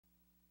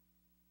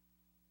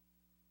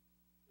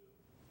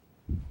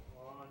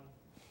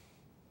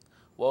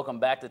Welcome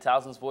back to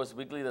Towson Sports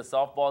Weekly. The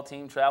softball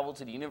team traveled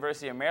to the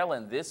University of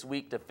Maryland this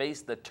week to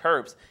face the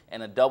Terps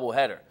in a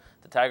doubleheader.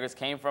 The Tigers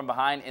came from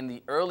behind in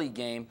the early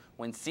game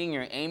when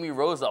senior Amy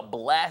Rosa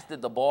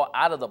blasted the ball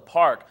out of the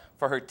park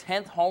for her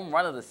 10th home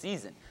run of the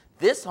season.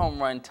 This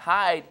home run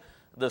tied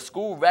the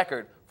school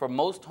record for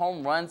most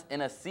home runs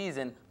in a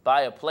season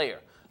by a player.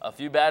 A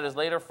few batters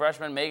later,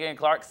 freshman Megan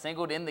Clark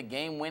singled in the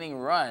game-winning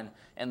run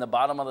in the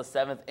bottom of the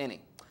 7th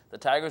inning. The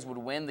Tigers would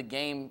win the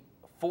game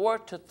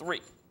 4-3.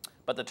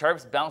 But the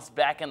Terps bounced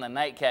back in the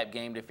nightcap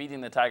game, defeating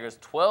the Tigers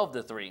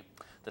 12-3.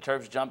 The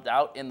Terps jumped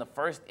out in the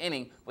first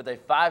inning with a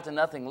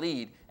 5-0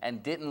 lead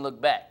and didn't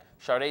look back.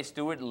 Sharday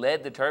Stewart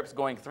led the Terps,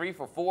 going 3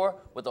 for 4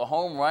 with a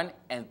home run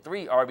and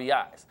 3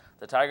 RBIs.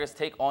 The Tigers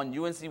take on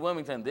UNC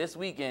Wilmington this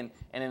weekend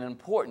in an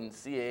important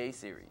CAA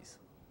series.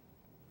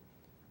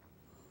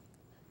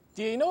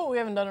 Do you know what we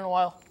haven't done in a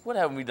while? What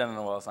haven't we done in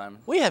a while, Simon?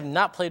 We have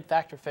not played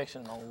Fact or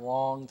Fiction in a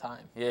long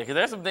time. Yeah, because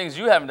there's some things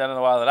you haven't done in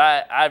a while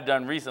that I've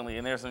done recently,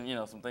 and there's some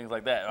some things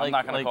like that. I'm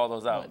not going to call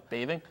those out. Like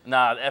bathing?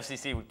 Nah, the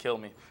FCC would kill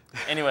me.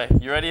 Anyway,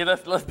 you ready?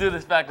 Let's do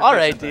this Fact or Fiction. All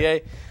right,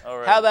 DA. All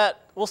right. How about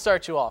we'll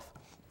start you off.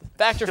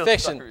 Fact or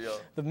Fiction?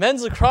 The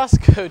men's lacrosse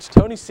coach,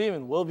 Tony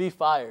Seaman, will be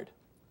fired.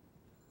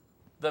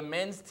 The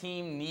men's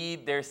team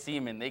need their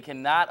Seaman. They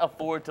cannot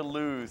afford to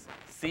lose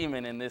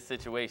Seaman in this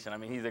situation. I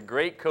mean, he's a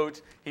great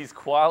coach. He's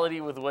quality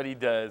with what he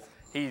does.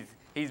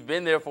 He's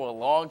been there for a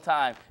long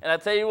time. And I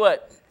tell you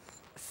what,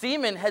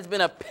 Seaman has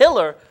been a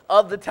pillar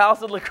of the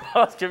Towson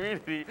lacrosse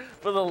community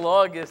for the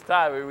longest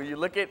time. I mean, when you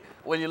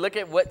look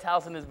at what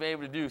Towson has been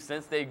able to do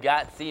since they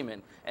got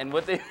Seaman and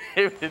what they've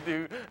been able to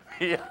do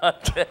beyond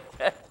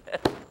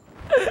that.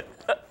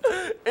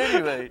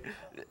 Anyway,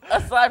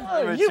 aside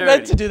from immaturity, you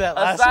meant to do that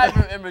last aside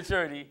night. from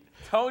immaturity,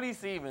 Tony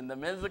Seaman, the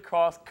men's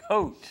lacrosse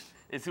coach,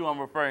 is who I'm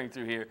referring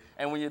to here.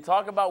 And when you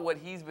talk about what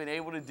he's been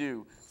able to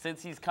do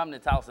since he's come to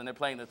Towson, they're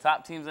playing the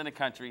top teams in the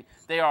country.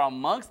 They are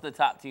amongst the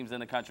top teams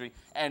in the country,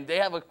 and they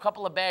have a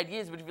couple of bad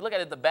years. But if you look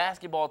at it, the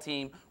basketball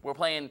team, we're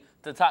playing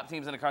the top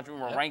teams in the country.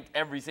 We're ranked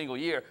every single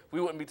year. We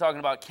wouldn't be talking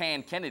about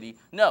Can Kennedy.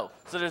 No.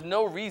 So there's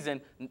no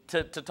reason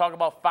to talk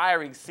about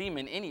firing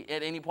Seaman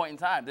at any point in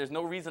time. There's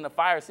no reason to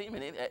fire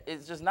Seaman.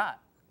 It's just not.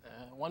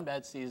 One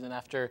bad season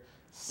after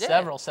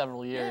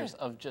several years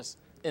of just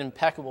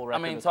impeccable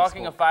record. I mean,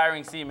 talking of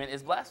firing Seaman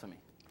is blasphemy.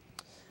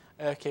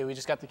 Okay, we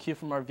just got the cue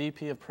from our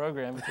VP of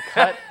programming to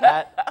cut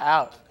that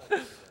out.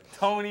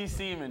 Tony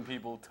Seaman,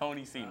 people.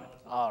 Tony Seaman.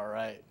 All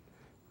right.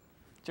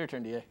 It's your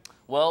turn, DA.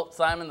 Well,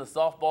 Simon, the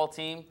softball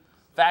team,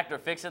 Fact or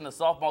Fiction, the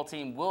softball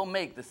team will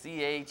make the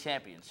CAA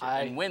championship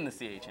and win the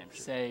CAA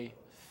championship. Say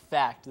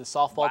fact. The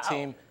softball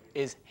team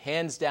is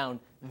hands down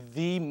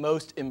the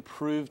most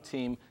improved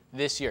team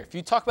this year. If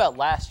you talk about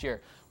last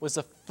year, was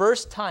the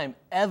first time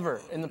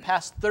ever in the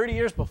past 30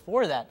 years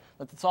before that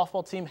the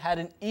softball team had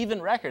an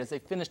even record as they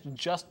finished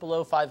just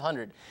below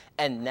 500.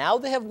 And now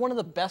they have one of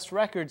the best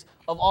records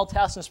of all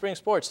Towson spring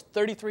sports,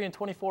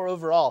 33-24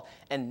 overall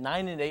and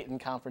 9-8 in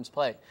conference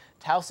play.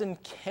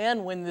 Towson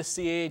can win this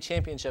CAA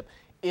championship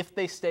if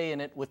they stay in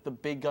it with the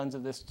big guns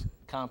of this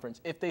conference,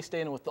 if they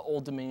stay in it with the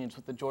Old Dominions,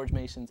 with the George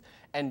Masons,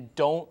 and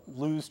don't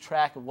lose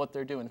track of what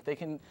they're doing. If they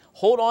can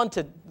hold on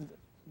to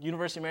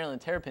University of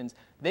Maryland Terrapins,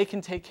 they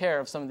can take care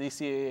of some of these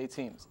CAA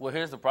teams. Well,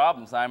 here's the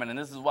problem, Simon, and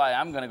this is why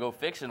I'm going to go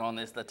fiction on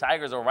this. The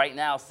Tigers are right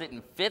now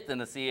sitting 5th in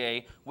the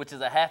CAA, which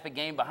is a half a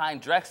game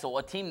behind Drexel,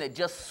 a team that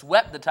just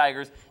swept the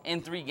Tigers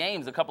in 3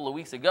 games a couple of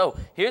weeks ago.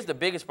 Here's the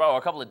biggest problem, or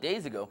a couple of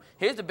days ago.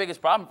 Here's the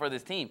biggest problem for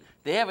this team.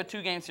 They have a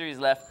 2-game series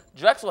left.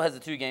 Drexel has a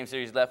 2-game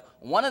series left.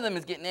 One of them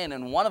is getting in,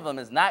 and one of them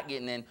is not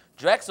getting in.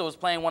 Drexel is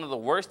playing one of the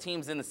worst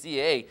teams in the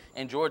CAA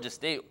in Georgia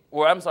State.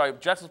 Or, I'm sorry,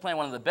 Drexel's playing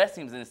one of the best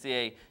teams in the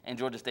CAA in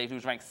Georgia State,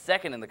 who's ranked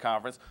 2nd in the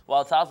conference,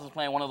 while Towson's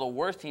playing one of the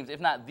worst teams, if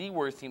not the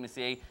worst team in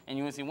the CAA,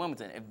 in UNC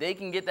Wilmington. If they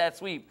can get that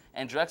sweep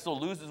and Drexel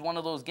loses one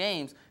of those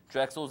games,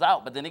 Drexel's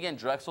out. But then again,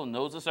 Drexel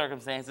knows the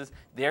circumstances.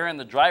 They're in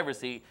the driver's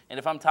seat. And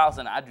if I'm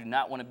Towson, I do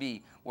not want to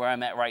be where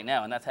I'm at right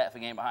now, and that's half a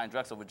game behind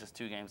Drexel with just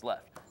 2 games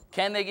left.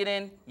 Can they get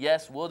in?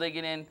 Yes. Will they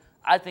get in?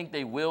 I think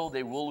they will.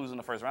 They will lose in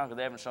the first round because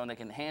they haven't shown they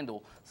can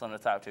handle some of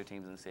the top 2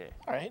 teams in the CAA.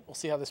 All right, we'll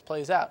see how this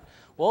plays out.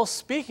 Well,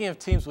 speaking of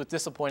teams with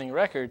disappointing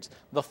records,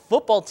 the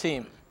football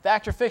team,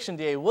 fact or fiction,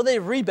 DA, will they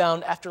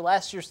rebound after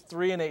last year's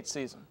 3-8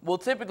 season? Well,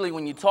 typically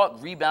when you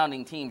talk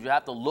rebounding teams, you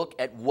have to look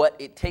at what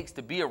it takes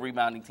to be a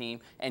rebounding team.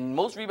 And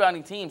most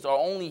rebounding teams are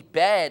only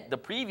bad the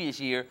previous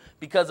year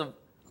because of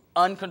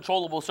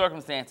uncontrollable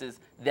circumstances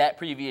that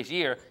previous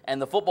year,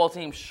 and the football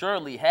team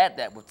surely had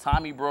that with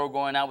Tommy Breaux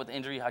going out with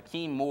injury,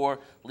 Hakeem Moore,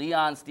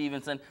 Leon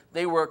Stevenson.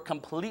 They were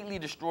completely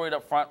destroyed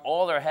up front.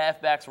 All their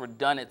halfbacks were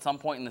done at some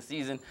point in the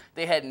season.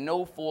 They had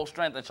no full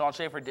strength, and Sean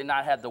Schaefer did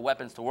not have the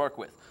weapons to work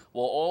with.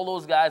 Well, all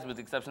those guys, with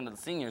the exception of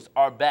the seniors,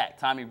 are back.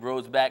 Tommy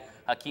Breaux's back,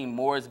 Hakeem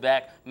Moore's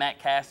back, Matt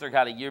Castor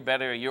got a year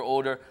better, a year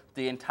older.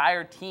 The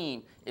entire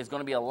team is going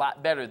to be a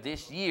lot better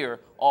this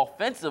year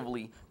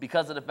offensively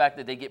because of the fact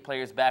that they get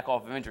players back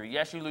off of injury.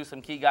 Yes, you lose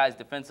some key guys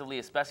defensively,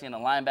 especially in the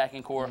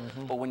linebacking core.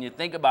 But when you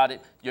think about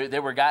it,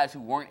 there were guys who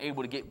weren't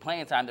able to get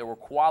playing time. There were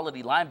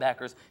quality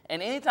linebackers.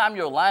 And anytime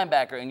you're a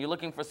linebacker and you're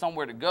looking for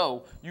somewhere to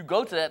go, you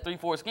go to that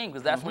 3-4 scheme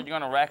because that's where you're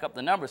going to rack up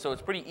the numbers. So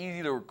it's pretty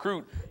easy to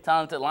recruit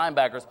talented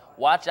linebackers.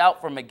 Watch out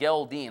for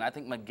Miguel Dean. I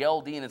think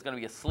Miguel Dean is going to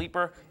be a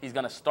sleeper. He's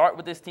going to start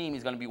with this team.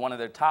 He's going to be one of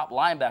their top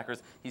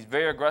linebackers. He's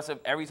very aggressive.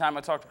 Every time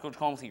I talk to Coach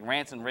Combs, he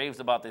rants and raves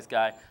about this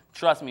guy.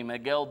 Trust me,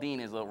 Miguel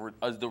Dean is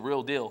the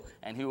real deal,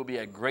 and he will be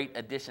a great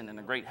addition and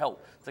a great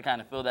help to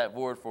kind of fill that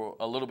void for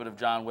a little bit of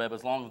John Webb,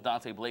 as long as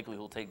Dante Blakely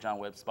will take John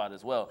Webb's spot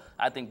as well.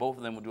 I think both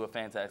of them will do a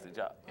fantastic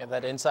job. Yeah,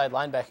 that inside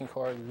linebacking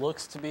core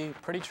looks to be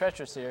pretty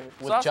treacherous here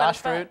with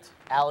Josh Root,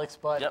 Alex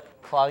Butt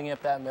clogging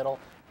up that middle.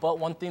 But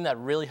one thing that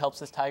really helps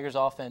this Tigers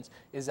offense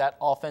is that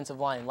offensive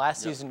line.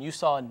 Last season, you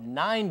saw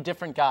 9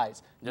 different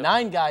guys,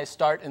 9 guys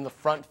start in the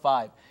front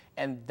 5.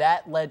 And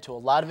that led to a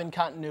lot of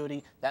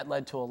incontinuity. That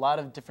led to a lot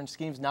of different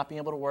schemes not being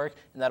able to work.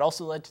 And that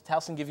also led to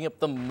Towson giving up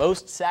the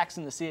most sacks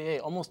in the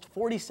CAA, almost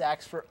 40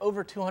 sacks for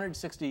over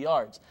 260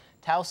 yards.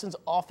 Towson's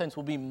offense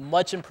will be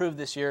much improved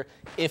this year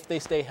if they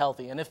stay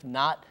healthy. And if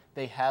not,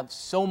 they have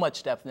so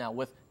much depth now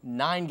with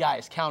 9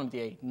 guys, count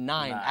them,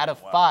 9 out of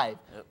 5.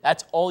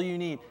 That's all you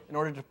need in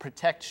order to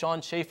protect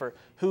Sean Schaefer,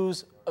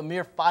 who's a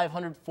mere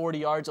 540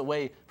 yards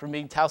away from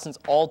being Towson's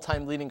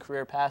all-time leading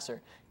career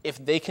passer.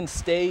 If they can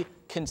stay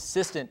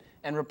consistent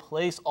and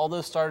replace all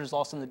those starters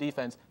lost in the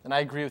defense, then I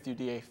agree with you,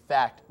 DA.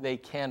 Fact, they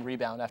can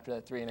rebound after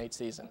that 3-8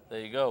 season. There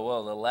you go.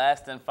 Well, the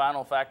last and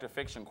final Fact or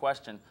Fiction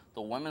question,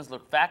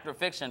 Fact or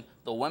Fiction,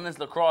 the women's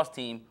lacrosse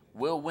team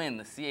will win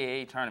the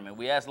CAA tournament.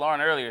 We asked Lauren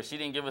earlier. She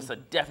didn't give us a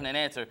definite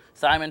answer.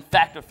 Simon,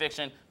 Fact or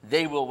Fiction,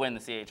 they will win the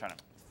CAA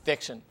tournament.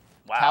 Fiction.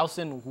 Wow.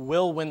 Towson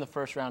will win the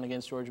first round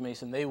against George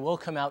Mason. They will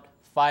come out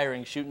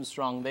firing, shooting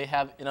strong. They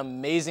have an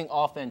amazing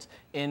offense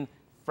in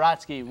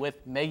Fratsky with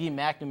Maggie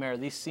McNamara.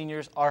 These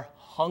seniors are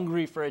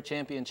hungry for a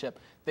championship.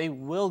 They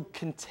will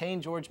contain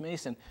George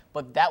Mason,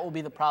 but that will be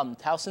the problem.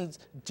 Towson's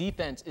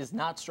defense is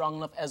not strong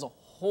enough as a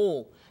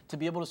whole to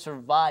be able to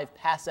survive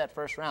past that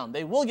first round.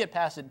 They will get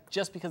past it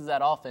just because of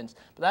that offense,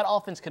 but that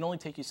offense can only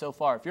take you so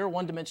far. If you're a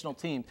one-dimensional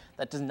team,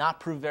 that does not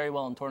prove very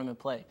well in tournament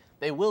play.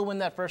 They will win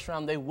that first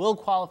round. They will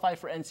qualify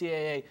for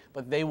NCAA,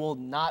 but they will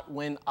not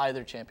win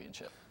either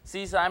championship.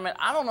 See, Simon,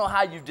 I don't know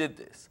how you did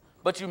this,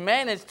 but you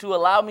managed to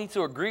allow me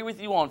to agree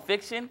with you on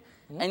fiction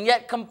and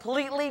yet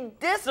completely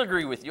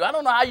disagree with you. I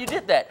don't know how you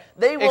did that.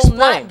 They will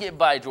not get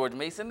by George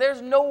Mason.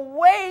 There's no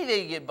way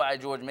they get by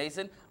George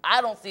Mason.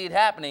 I don't see it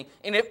happening.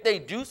 And if they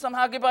do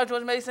somehow get by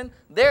George Mason,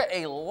 they're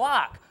a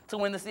lock to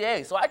win the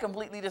CAA. So I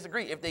completely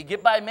disagree. If they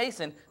get by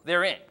Mason,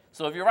 they're in.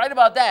 So if you're right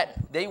about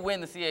that, they win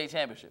the CAA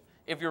championship.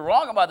 If you're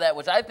wrong about that,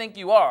 which I think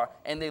you are,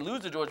 and they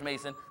lose to George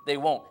Mason, they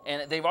won't.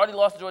 And they've already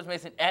lost to George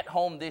Mason at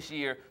home this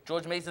year.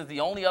 George Mason's the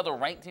only other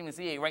ranked team in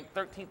CAA, ranked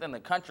 13th in the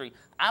country.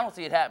 I don't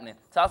see it happening.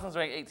 Towson's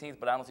ranked 18th,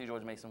 but I don't see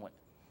George Mason win.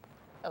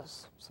 That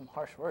was some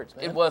harsh words,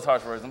 man. It was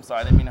harsh words. I'm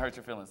sorry. I didn't mean to hurt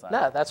your feelings, Simon.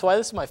 No, that's why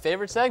this is my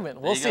favorite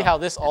segment. We'll see how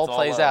this all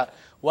plays out.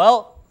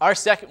 Well, our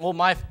second,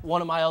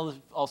 one of my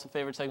also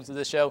favorite segments of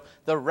this show,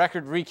 the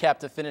record recap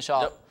to finish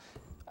off. Yep.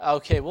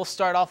 Okay, we'll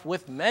start off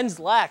with men's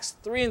lax,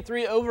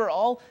 3-3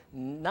 overall,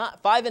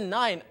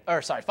 5-9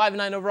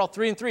 overall,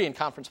 3-3 in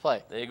conference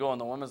play. There you go. On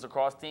the women's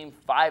lacrosse team,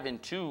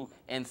 5-2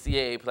 in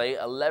CAA play,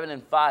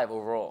 11-5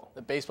 overall.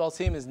 The baseball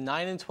team is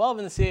 9-12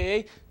 in the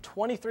CAA,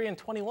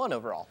 23-21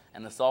 overall.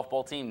 And the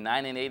softball team,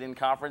 9-8 in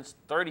conference,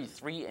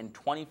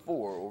 33-24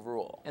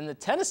 overall. And the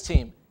tennis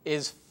team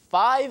is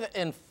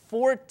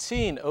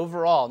 5-14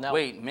 overall. Now,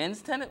 wait,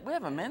 men's tennis? We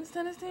have a men's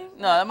tennis team?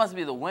 No, that must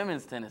be the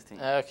women's tennis team.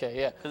 Okay,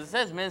 yeah. Because it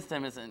says men's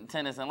tennis,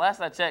 and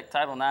last I checked,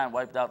 Title IX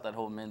wiped out that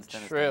whole men's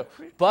tennis team.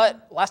 True.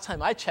 But last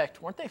time I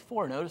checked, weren't they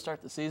 4-0 to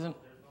start the season?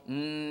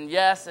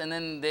 Yes, and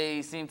then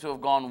they seem to have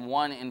gone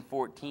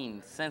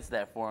 1-14 since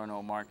that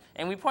 4-0 mark.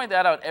 And we point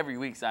that out every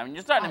week, Simon.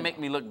 You're starting to make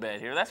me look bad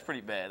here. That's pretty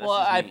bad. That's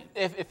well,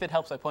 if it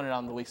helps, I pointed out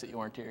on the weeks that you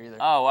weren't here either.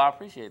 Oh, well, I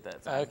appreciate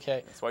that, Simon.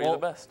 Okay. That's why you're the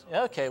best.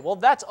 Okay, well,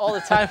 that's all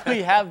the time we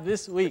have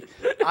this week.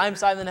 I'm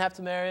Simon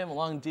Haftamariam,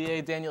 along with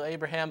DA Daniel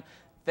Abraham.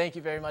 Thank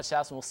you very much,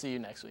 Towson. We'll see you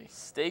next week.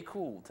 Stay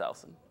cool,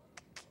 Towson.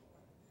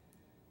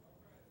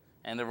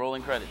 And the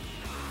rolling credits.